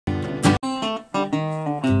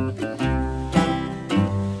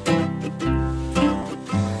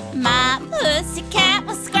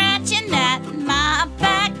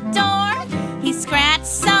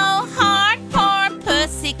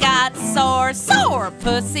sore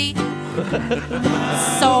pussy.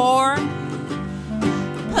 Sore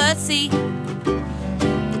pussy.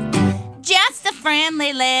 Just a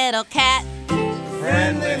friendly little cat.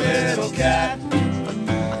 Friendly little cat.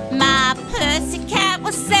 My pussycat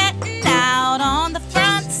was sitting out on the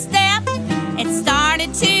front step. It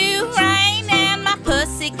started to rain and my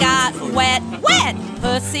pussy got wet. Wet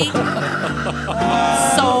pussy.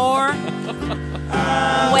 Sore.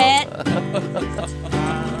 Wet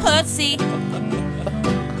pussy.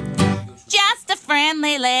 Just a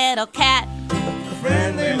friendly little cat.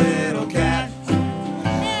 Friendly little cat.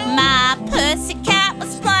 My pussycat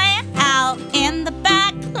was playing out in the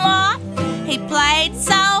back lot. He played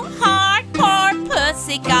so hard, poor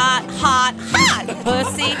pussy got hot. Hot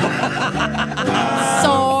pussy.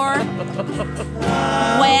 Sore.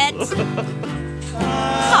 Wet.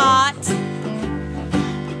 Hot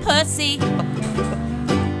pussy.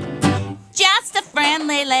 Just a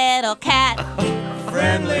friendly little cat.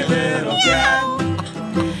 Friendly little cat.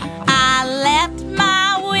 I left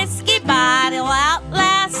my whiskey bottle out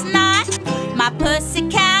last night. My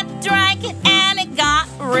pussycat drank it and it got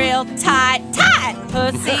real tight. Tight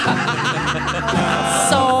pussy.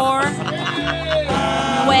 Sore.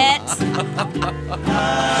 Wet.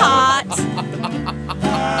 Hot.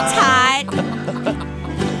 Tight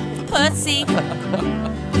pussy.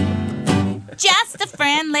 Just a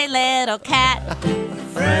friendly little cat.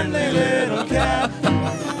 Friendly little cat.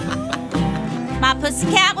 My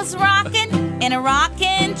pussycat was rocking in a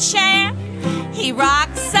rocking chair. He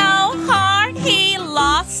rocked so hard he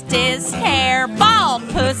lost his hair. Bald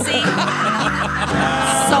pussy.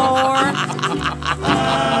 Sore.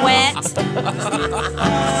 Wet.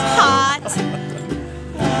 Hot.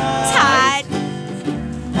 Tight.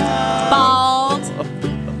 Bald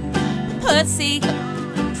pussy.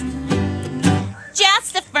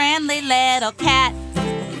 Just a friendly little cat.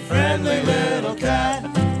 Friendly little cat.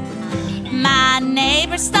 My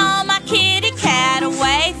neighbor stole my kitty cat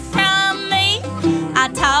away from me. I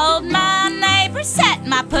told my neighbor, set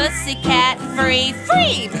my pussycat free.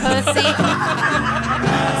 Free pussy.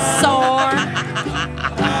 Sore.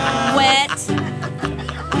 Wet.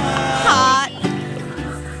 Hot.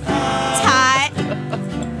 Tight.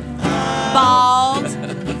 Bald.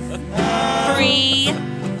 Free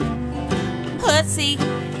pussy.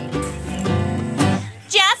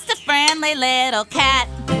 Just a friendly little cat.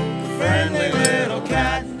 Friendly little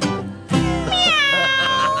cat.